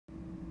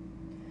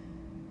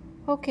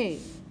Okay,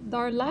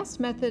 our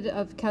last method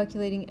of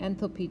calculating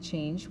enthalpy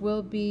change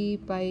will be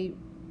by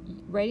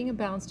writing a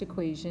balanced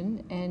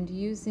equation and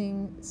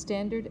using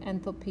standard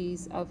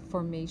enthalpies of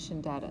formation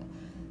data.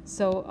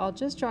 So I'll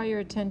just draw your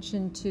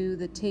attention to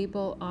the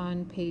table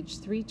on page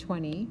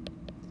 320,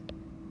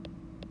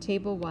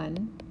 table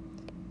 1.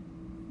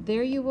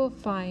 There you will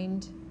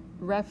find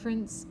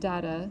reference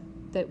data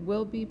that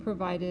will be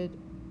provided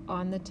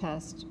on the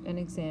test and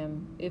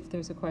exam if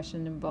there's a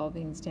question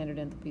involving standard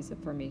enthalpies of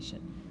formation.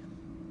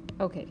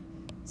 Okay,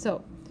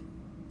 so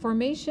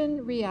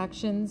formation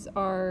reactions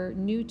are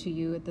new to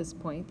you at this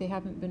point. They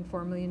haven't been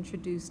formally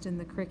introduced in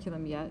the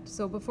curriculum yet.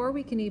 So before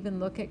we can even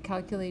look at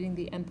calculating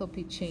the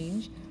enthalpy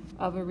change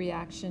of a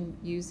reaction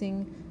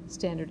using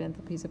standard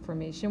enthalpies of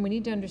formation, we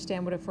need to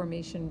understand what a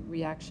formation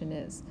reaction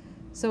is.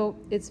 So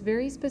it's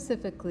very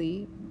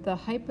specifically the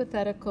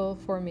hypothetical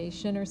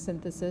formation or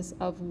synthesis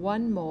of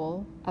 1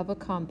 mole of a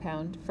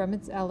compound from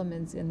its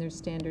elements in their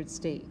standard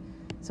state.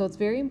 So it's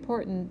very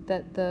important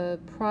that the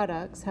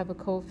products have a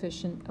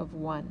coefficient of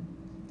 1.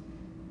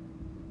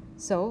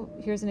 So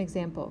here's an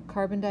example,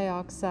 carbon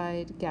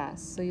dioxide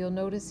gas. So you'll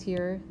notice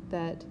here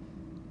that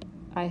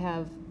I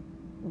have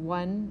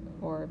 1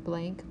 or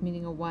blank,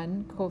 meaning a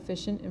 1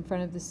 coefficient in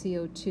front of the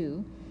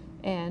CO2,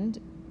 and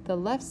the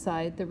left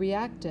side, the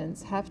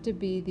reactants, have to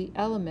be the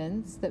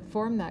elements that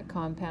form that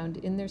compound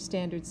in their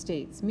standard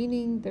states,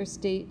 meaning their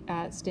state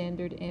at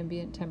standard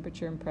ambient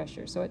temperature and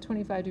pressure. So at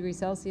 25 degrees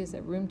Celsius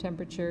at room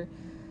temperature,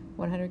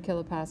 100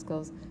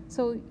 kilopascals.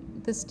 So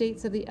the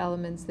states of the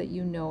elements that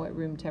you know at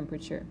room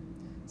temperature.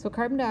 So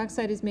carbon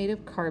dioxide is made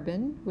of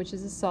carbon, which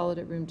is a solid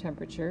at room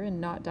temperature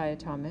and not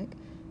diatomic,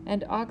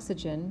 and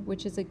oxygen,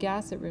 which is a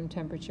gas at room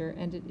temperature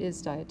and it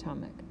is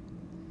diatomic.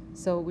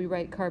 So we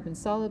write carbon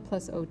solid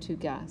plus O2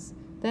 gas.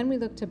 Then we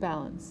look to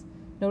balance.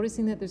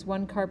 Noticing that there's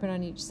 1 carbon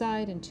on each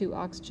side and 2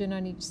 oxygen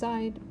on each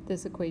side,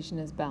 this equation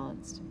is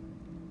balanced.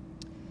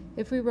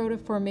 If we wrote a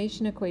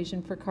formation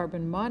equation for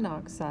carbon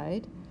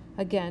monoxide,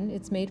 again,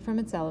 it's made from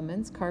its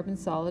elements, carbon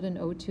solid and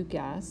O2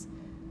 gas.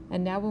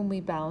 And now when we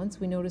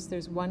balance, we notice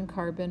there's 1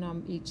 carbon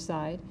on each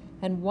side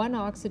and 1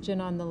 oxygen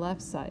on the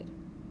left side.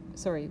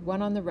 Sorry, 1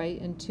 on the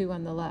right and 2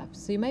 on the left.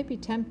 So you might be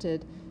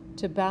tempted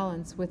to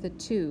balance with a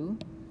 2.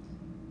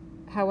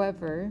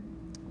 However,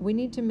 we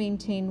need to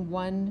maintain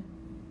 1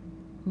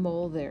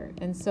 mole there.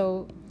 And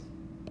so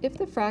if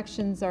the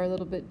fractions are a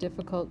little bit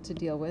difficult to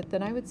deal with,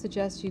 then I would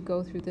suggest you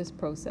go through this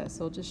process.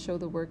 So I'll just show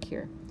the work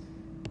here.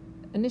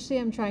 Initially,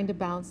 I'm trying to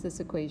balance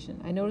this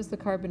equation. I notice the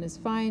carbon is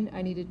fine.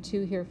 I needed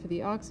 2 here for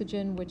the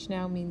oxygen, which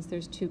now means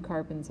there's 2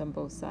 carbons on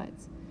both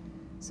sides.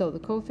 So the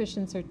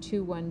coefficients are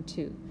 2, 1,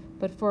 2.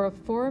 But for a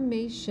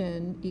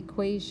formation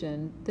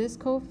equation, this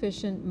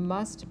coefficient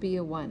must be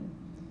a 1.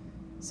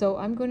 So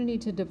I'm going to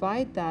need to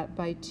divide that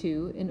by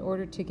 2 in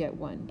order to get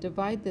 1.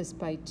 Divide this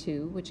by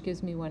 2, which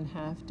gives me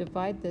 1/2.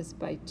 Divide this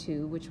by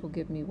 2, which will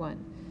give me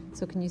 1.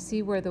 So can you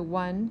see where the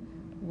 1,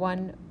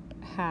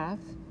 1/2,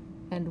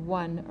 and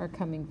 1 are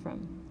coming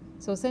from?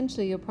 So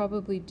essentially you'll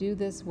probably do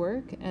this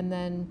work and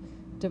then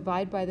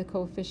divide by the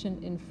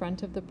coefficient in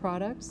front of the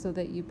product so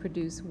that you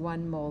produce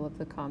 1 mole of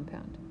the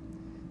compound.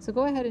 So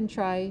go ahead and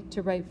try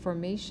to write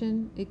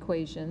formation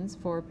equations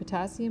for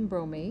potassium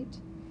bromate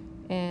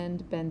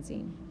and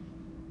benzene.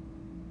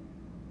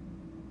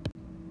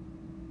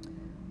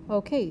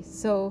 Okay,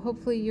 so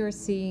hopefully you're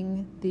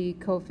seeing the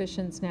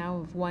coefficients now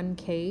of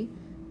 1K,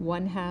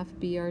 1/2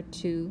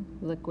 Br2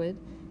 liquid,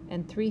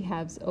 and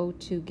 3/2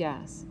 O2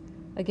 gas.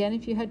 Again,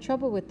 if you had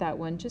trouble with that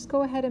one, just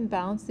go ahead and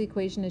balance the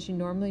equation as you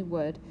normally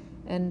would,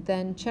 and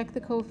then check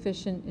the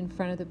coefficient in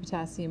front of the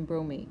potassium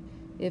bromate.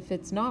 If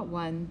it's not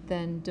 1,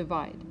 then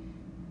divide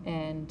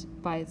and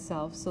by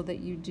itself so that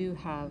you do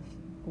have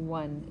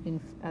 1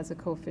 as a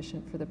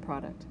coefficient for the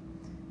product.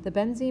 The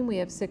benzene, we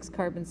have 6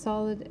 carbon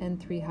solid and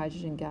 3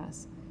 hydrogen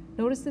gas.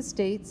 Notice the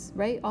states,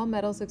 right? All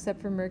metals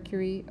except for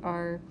mercury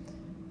are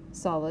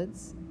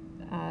solids.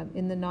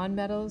 In the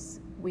nonmetals,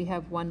 we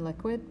have 1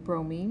 liquid,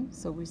 bromine,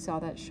 so we saw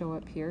that show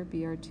up here.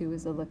 Br2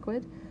 is a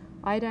liquid.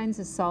 Iodine's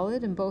a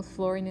solid, and both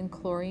fluorine and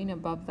chlorine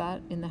above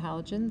that in the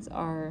halogens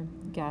are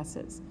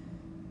gases.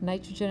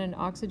 Nitrogen and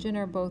oxygen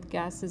are both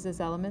gases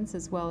as elements,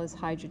 as well as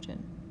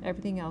hydrogen.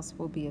 Everything else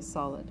will be a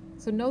solid.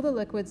 So know the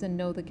liquids and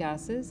know the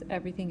gases.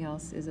 Everything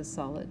else is a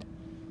solid.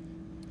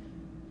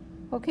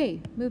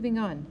 Okay, moving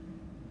on.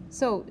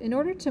 So in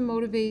order to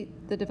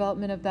motivate the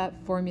development of that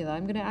formula,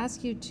 I'm going to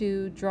ask you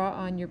to draw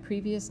on your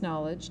previous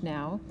knowledge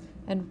now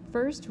and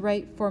first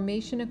write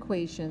formation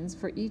equations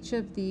for each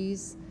of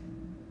these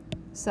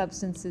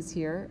substances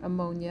here: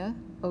 ammonia,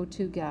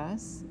 O2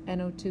 gas,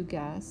 NO2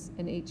 gas,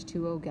 and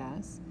H2O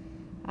gas.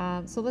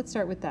 So let's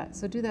start with that.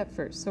 So do that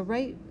first. So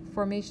write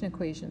formation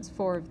equations,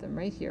 4 of them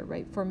right here.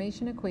 Write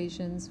formation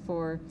equations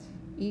for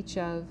each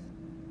of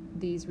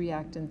these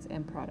reactants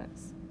and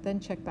products. Then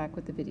check back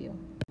with the video.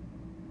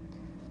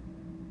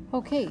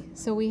 Okay,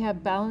 so we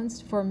have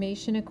balanced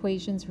formation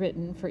equations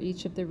written for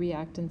each of the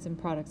reactants and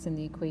products in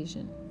the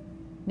equation.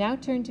 Now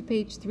turn to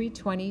page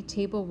 320,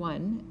 table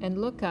 1,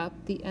 and look up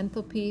the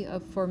enthalpy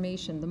of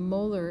formation, the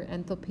molar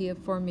enthalpy of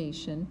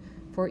formation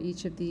for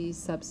each of these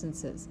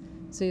substances.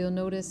 So you'll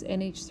notice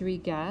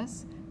NH3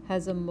 gas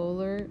has a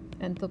molar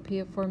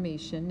enthalpy of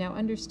formation. Now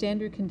under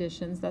standard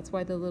conditions, that's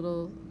why the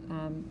little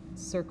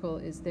circle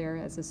is there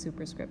as a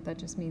superscript. That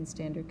just means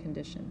standard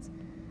conditions.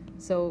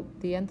 So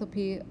the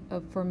enthalpy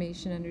of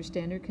formation under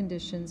standard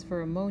conditions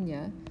for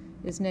ammonia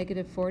is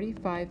negative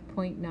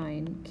 45.9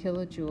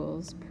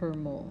 kilojoules per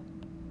mole.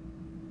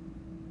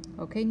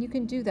 Okay, and you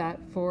can do that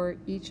for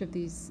each of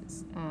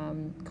these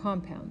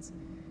compounds.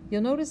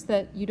 You'll notice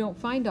that you don't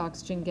find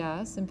oxygen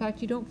gas. In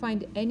fact, you don't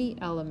find any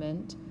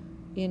element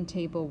in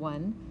Table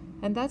 1,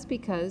 and that's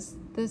because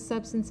the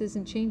substance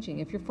isn't changing.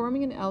 If you're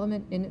forming an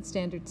element in its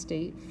standard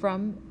state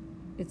from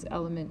its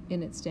element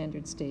in its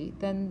standard state,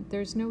 then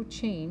there's no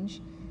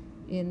change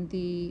in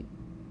the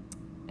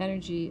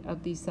energy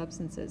of these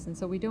substances. And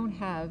so we don't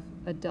have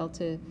a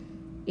delta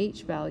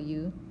H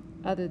value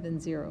other than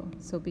 0.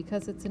 So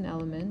because it's an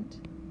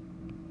element,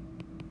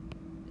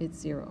 it's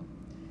 0.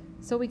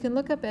 So we can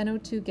look up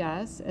NO2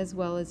 gas as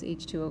well as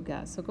H2O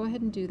gas. So go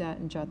ahead and do that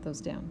and jot those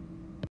down.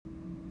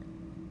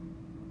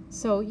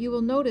 So you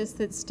will notice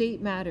that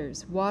state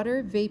matters.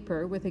 Water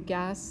vapor with a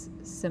gas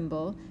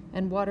symbol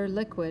and water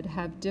liquid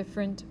have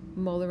different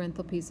molar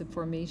enthalpies of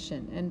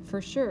formation. And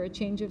for sure, a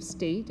change of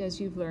state,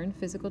 as you've learned,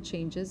 physical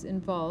changes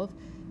involve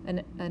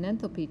an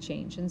enthalpy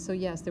change. And so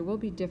yes, there will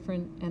be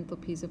different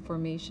enthalpies of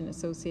formation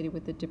associated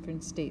with the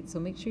different states. So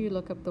make sure you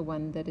look up the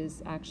one that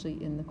is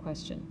actually in the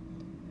question.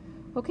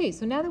 Okay,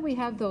 so now that we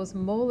have those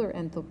molar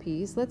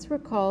enthalpies, let's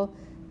recall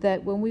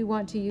that when we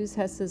want to use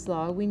Hess's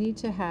law, we need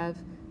to have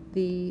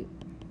the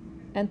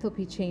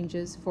enthalpy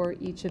changes for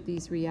each of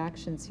these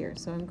reactions here.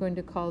 So I'm going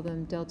to call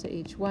them delta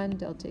H1,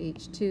 delta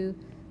H2,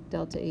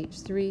 delta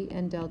H3,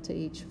 and delta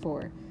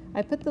H4.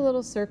 I put the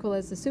little circle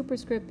as a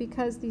superscript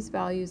because these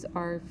values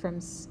are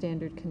from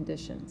standard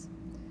conditions.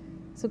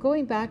 So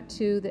going back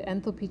to the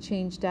enthalpy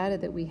change data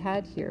that we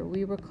had here,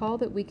 we recall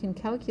that we can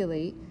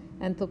calculate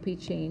enthalpy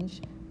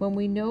change when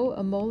we know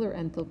a molar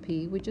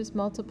enthalpy. We just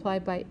multiply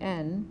by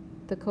n,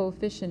 the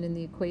coefficient in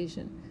the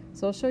equation.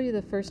 So I'll show you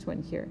the first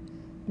one here.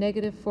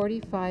 Negative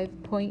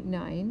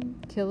 45.9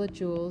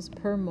 kilojoules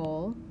per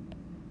mole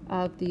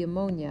of the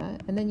ammonia,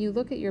 and then you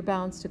look at your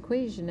balanced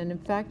equation, and in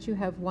fact you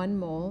have 1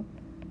 mole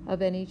of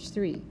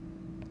NH3.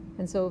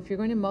 And so if you're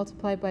going to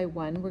multiply by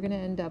 1, we're going to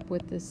end up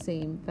with the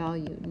same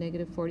value,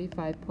 negative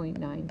 45.9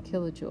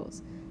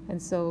 kilojoules.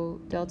 And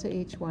so delta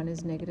H1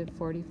 is negative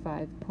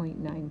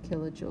 45.9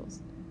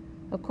 kilojoules.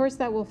 Of course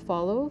that will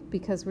follow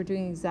because we're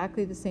doing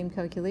exactly the same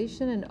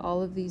calculation and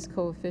all of these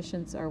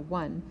coefficients are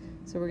 1.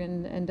 So we're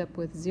going to end up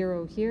with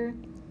 0 here,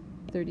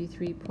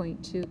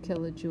 33.2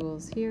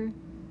 kilojoules here,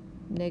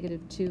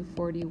 negative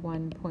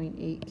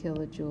 241.8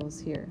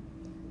 kilojoules here.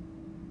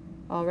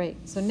 All right,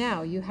 so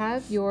now you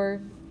have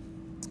your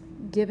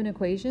given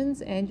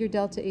equations and your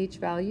delta H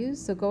values,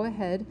 so go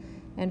ahead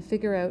and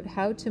figure out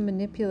how to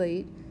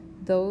manipulate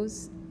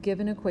those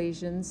given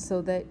equations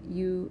so that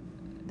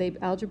they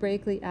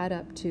algebraically add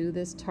up to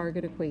this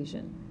target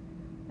equation.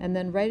 And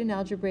then write an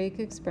algebraic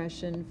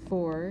expression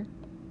for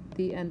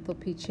the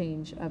enthalpy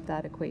change of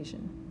that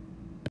equation.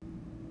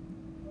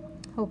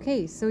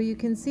 Okay, so you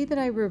can see that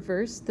I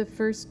reversed the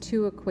first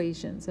two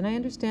equations. And I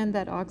understand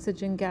that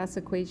oxygen gas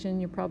equation,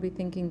 you're probably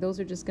thinking those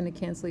are just going to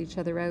cancel each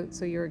other out,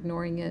 so you're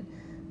ignoring it.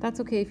 That's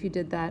okay if you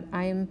did that.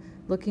 I'm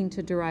looking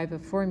to derive a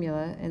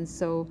formula, and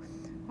so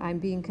I'm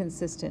being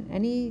consistent.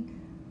 Any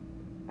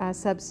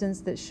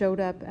substance that showed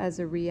up as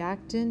a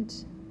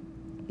reactant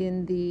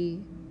in the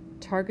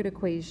target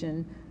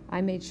equation,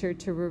 I made sure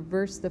to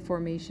reverse the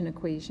formation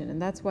equation,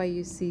 and that's why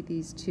you see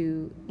these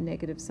two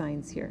negative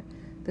signs here.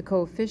 The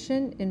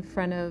coefficient in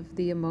front of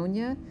the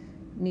ammonia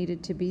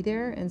needed to be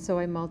there, and so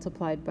I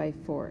multiplied by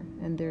 4,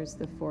 and there's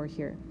the 4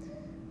 here.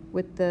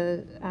 With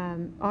the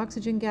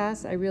oxygen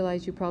gas, I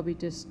realize you probably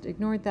just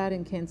ignored that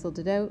and canceled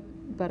it out,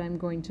 but I'm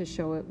going to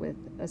show it with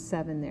a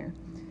 7 there.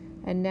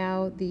 And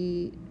now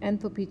the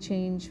enthalpy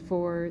change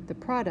for the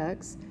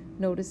products,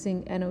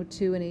 noticing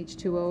NO2 and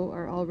H2O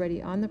are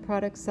already on the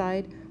product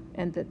side,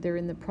 and that they're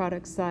in the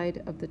product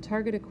side of the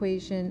target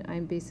equation,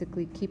 I'm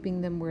basically keeping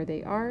them where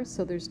they are,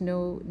 so there's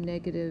no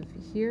negative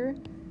here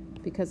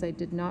because I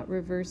did not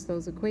reverse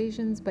those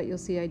equations, but you'll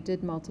see I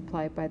did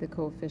multiply by the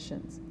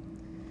coefficients.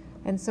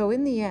 And so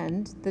in the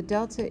end, the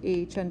delta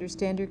H under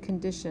standard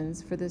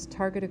conditions for this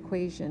target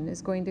equation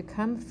is going to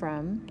come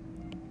from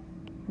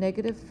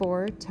negative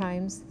 4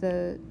 times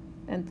the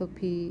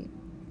enthalpy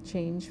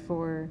change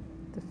for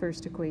the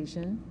first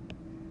equation,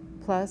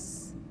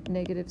 plus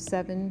negative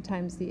 7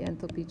 times the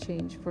enthalpy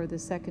change for the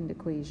second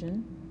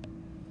equation,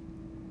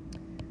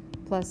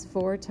 plus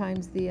 4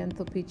 times the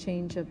enthalpy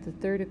change of the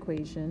third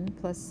equation,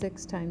 plus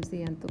 6 times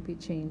the enthalpy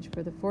change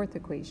for the fourth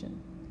equation.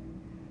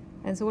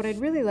 And so what I'd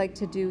really like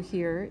to do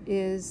here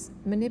is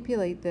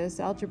manipulate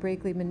this,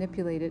 algebraically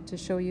manipulate it, to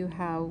show you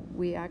how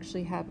we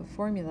actually have a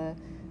formula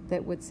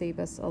that would save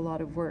us a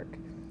lot of work.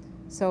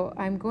 So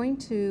I'm going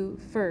to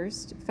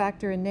first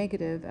factor a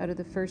negative out of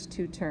the first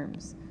two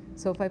terms.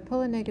 So if I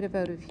pull a negative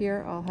out of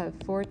here, I'll have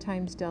 4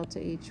 times delta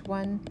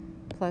H1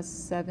 plus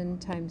 7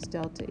 times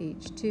delta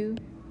H2.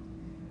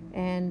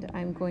 and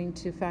I'm going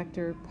to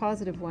factor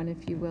 +1,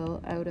 if you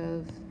will, out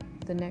of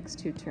the next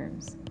two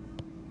terms.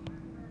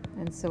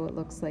 And so it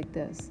looks like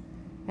this.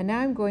 And now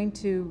I'm going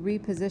to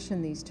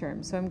reposition these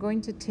terms. So I'm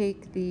going to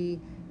take the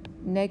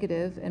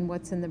negative and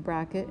what's in the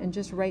bracket and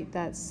just write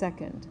that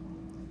second.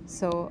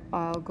 So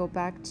I'll go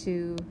back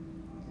to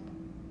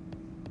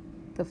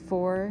the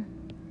 4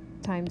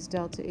 times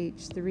delta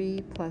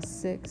H3 plus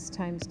 6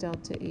 times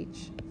delta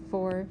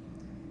H4,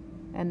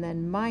 and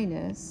then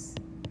minus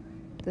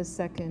the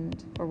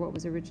second, or what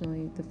was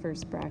originally the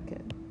first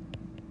bracket.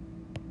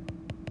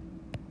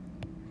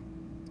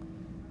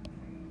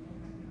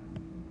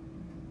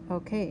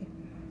 Okay,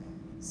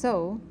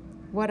 so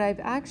what I've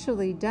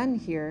actually done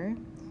here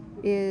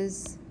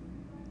is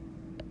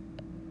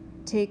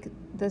take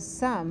the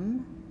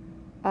sum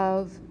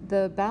of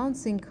the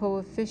balancing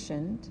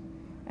coefficient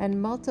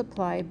and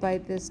multiply by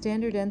the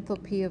standard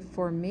enthalpy of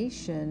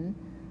formation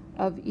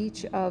of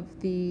each of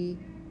the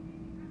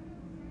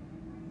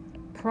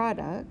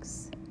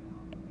products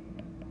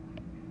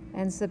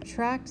and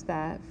subtract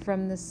that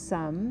from the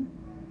sum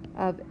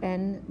of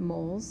n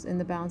moles in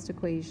the balanced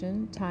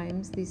equation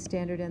times the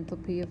standard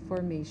enthalpy of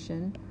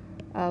formation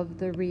of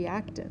the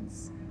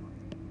reactants.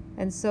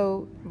 And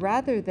so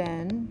rather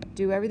than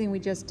do everything we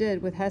just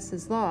did with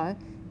Hess's law,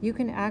 you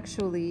can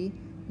actually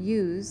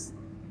use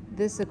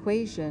this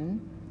equation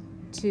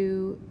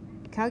to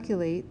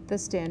calculate the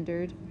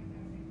standard,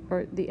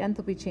 or the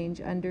enthalpy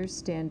change under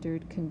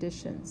standard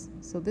conditions.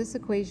 So this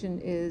equation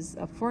is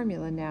a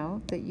formula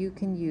now that you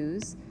can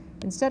use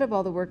instead of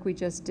all the work we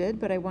just did,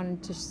 but I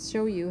wanted to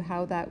show you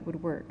how that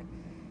would work.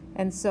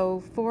 And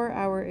so for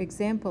our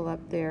example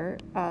up there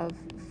of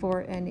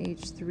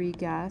 4NH3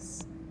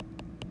 gas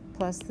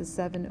plus the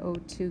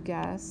 7O2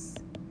 gas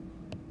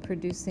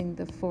producing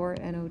the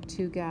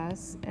 4NO2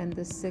 gas and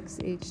the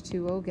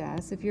 6H2O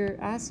gas, if you're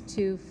asked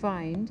to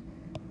find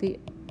the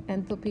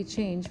enthalpy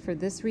change for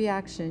this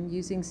reaction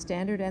using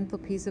standard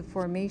enthalpies of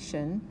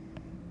formation,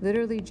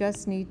 literally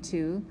just need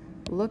to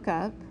look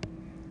up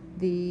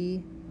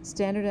the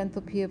standard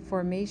enthalpy of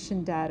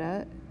formation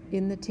data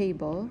in the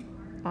table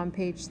on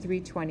page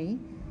 320,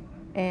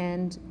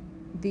 and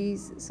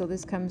these, so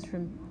this comes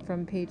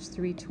from page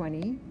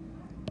 320,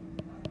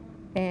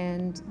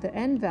 and the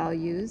n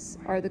values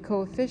are the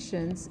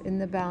coefficients in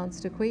the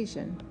balanced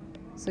equation.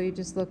 So you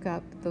just look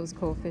up those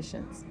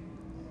coefficients.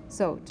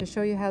 So to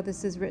show you how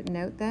this is written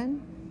out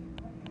then,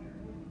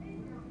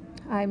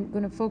 I'm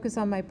going to focus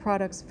on my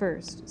products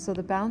first. So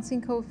the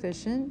balancing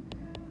coefficient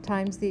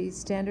times the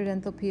standard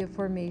enthalpy of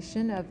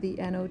formation of the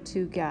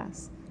NO2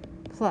 gas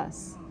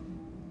plus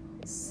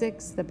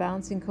 6, the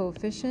balancing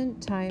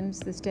coefficient, times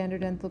the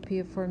standard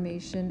enthalpy of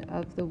formation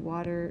of the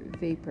water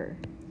vapor.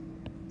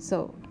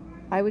 So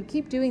I would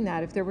keep doing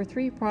that. If there were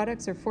 3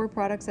 products or 4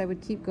 products, I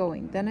would keep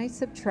going. Then I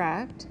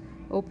subtract,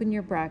 open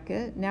your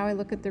bracket. Now I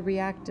look at the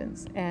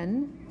reactants.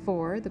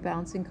 N4, the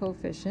balancing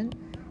coefficient,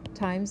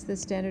 times the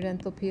standard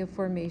enthalpy of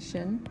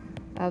formation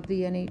of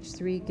the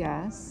NH3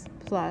 gas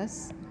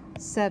plus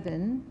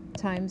 7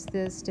 times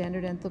the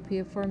standard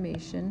enthalpy of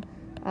formation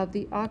of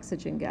the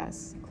oxygen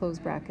gas, close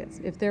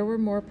brackets. If there were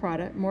more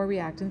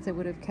reactants, I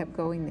would have kept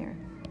going there.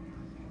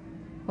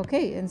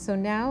 Okay, and so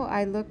now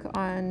I look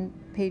on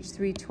page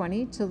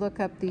 320 to look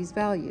up these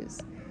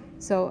values.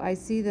 So I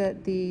see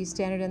that the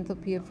standard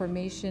enthalpy of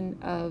formation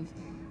of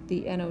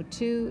the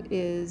NO2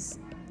 is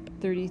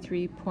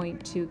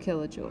 33.2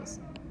 kilojoules.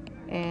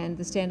 And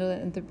the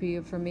standard enthalpy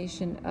of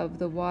formation of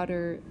the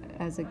water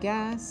as a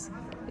gas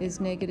is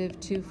negative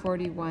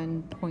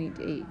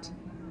 241.8.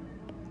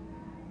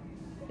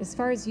 As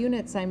far as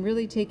units, I'm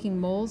really taking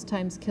moles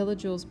times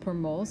kilojoules per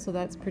mole, so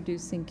that's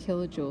producing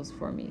kilojoules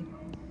for me.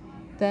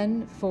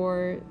 Then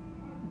for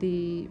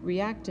the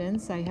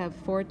reactants, I have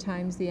 4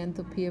 times the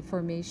enthalpy of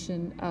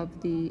formation of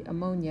the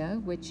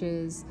ammonia, which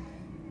is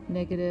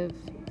negative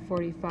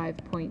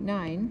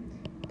 45.9,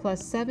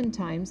 plus 7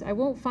 times. I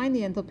won't find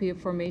the enthalpy of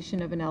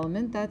formation of an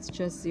element, that's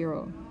just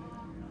 0.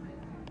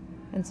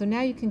 And so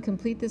now you can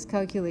complete this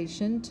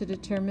calculation to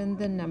determine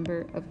the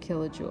number of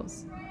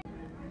kilojoules.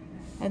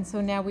 And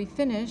so now we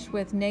finish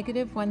with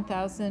negative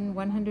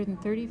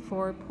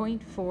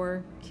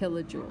 1,134.4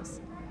 kilojoules.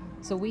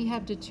 So we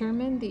have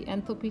determined the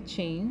enthalpy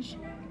change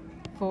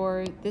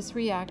for this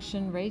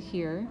reaction right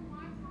here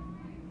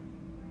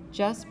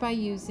just by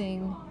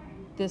using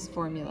this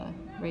formula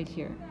right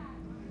here.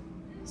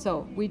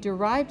 So we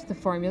derived the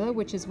formula,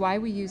 which is why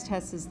we used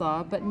Hess's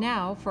law, but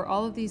now for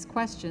all of these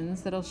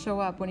questions that'll show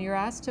up when you're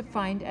asked to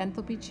find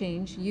enthalpy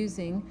change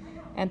using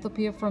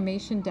enthalpy of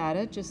formation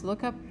data, just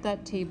look up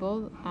that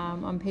table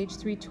on page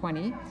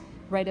 320,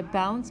 write a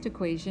balanced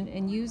equation,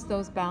 and use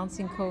those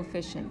balancing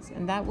coefficients,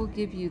 and that will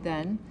give you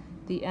then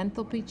the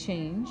enthalpy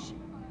change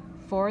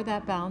for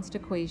that balanced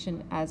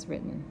equation as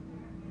written.